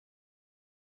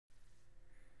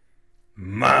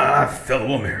My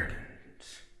fellow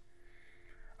Americans,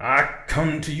 I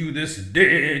come to you this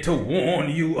day to warn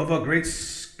you of a great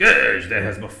scourge that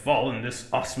has befallen this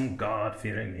awesome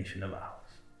God-fearing nation of ours.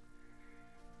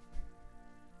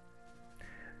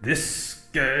 This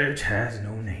scourge has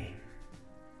no name.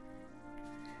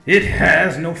 It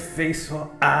has no face or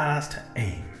eyes to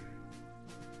aim.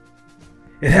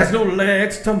 It has no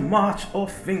legs to march or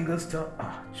fingers to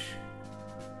arch.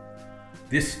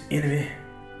 This enemy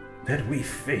that we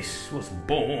face was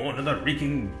born in the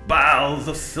reeking bowels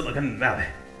of Silicon Valley,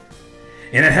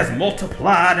 and it has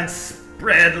multiplied and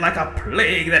spread like a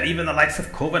plague that even the likes of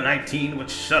COVID-19 would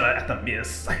shudder at the mere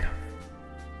sight of.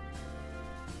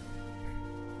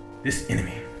 This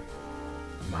enemy,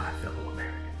 my fellow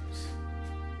Americans,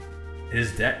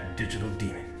 is that digital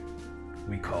demon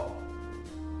we call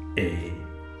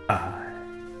AI.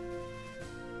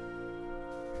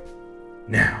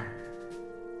 Now,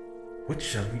 what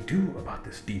shall we do about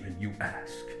this demon, you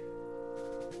ask?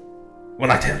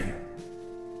 Well, I tell you,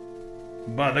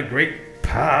 by the great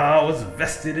powers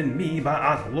vested in me by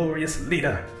our glorious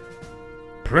leader,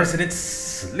 President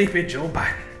Sleepy Joe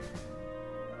Biden,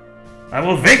 I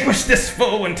will vanquish this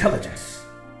foe intelligence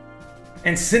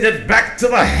and send it back to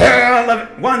the hell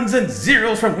of ones and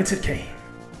zeros from whence it came.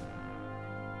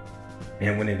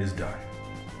 And when it is done,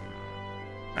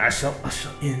 I shall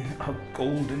usher in a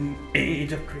golden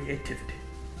age of creativity,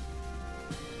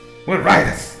 where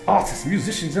writers, artists,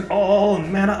 musicians, and all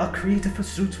manner of creative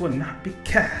pursuits will not be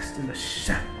cast in the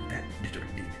shadow of that digital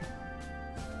demon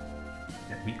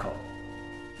that we call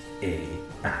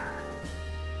AI.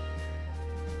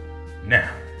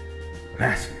 Now,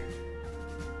 lastly,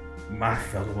 my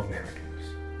fellow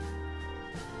Americans,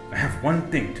 I have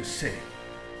one thing to say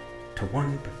to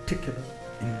one particular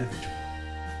individual.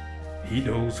 He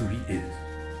knows who he is.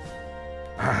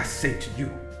 I say to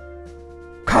you,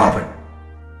 Carbon,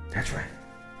 that's right,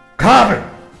 Carbon,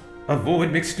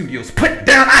 avoid mixed studios. Put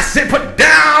down, I said put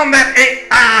down that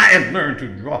AI and learn to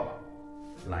draw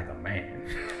like a man.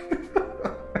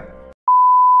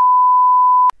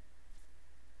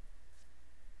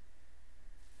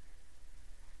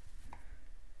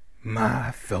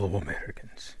 My fellow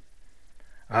Americans,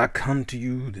 I come to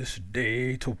you this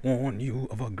day to warn you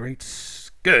of a great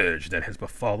scourge that has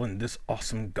befallen this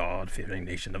awesome God-fearing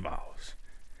nation of ours.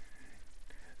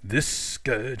 This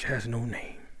scourge has no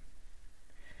name.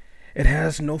 It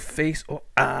has no face or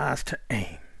eyes to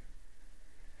aim.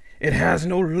 It has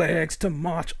no legs to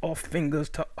march or fingers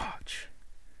to arch.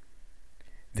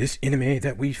 This enemy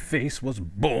that we face was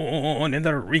born in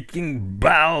the reeking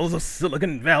bowels of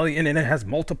Silicon Valley, and it has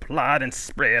multiplied and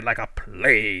spread like a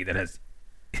plague that has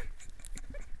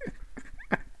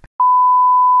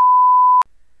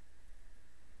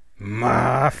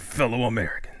My fellow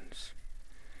Americans,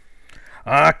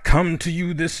 I come to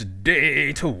you this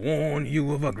day to warn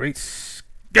you of a great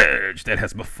scourge that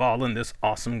has befallen this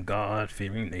awesome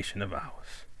God-fearing nation of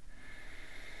ours.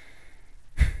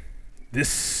 This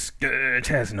scourge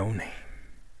has no name.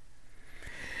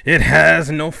 It has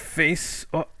no face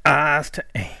or eyes to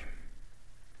aim.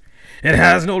 It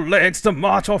has no legs to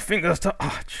march or fingers to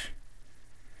arch.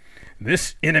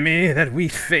 This enemy that we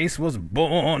face was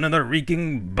born in the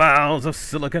reeking bowels of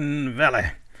Silicon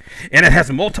Valley, and it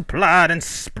has multiplied and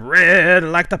spread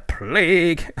like the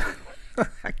plague.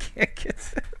 I can't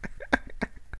get it.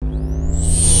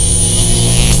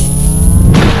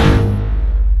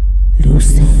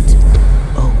 Lucent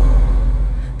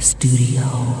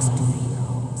Studios.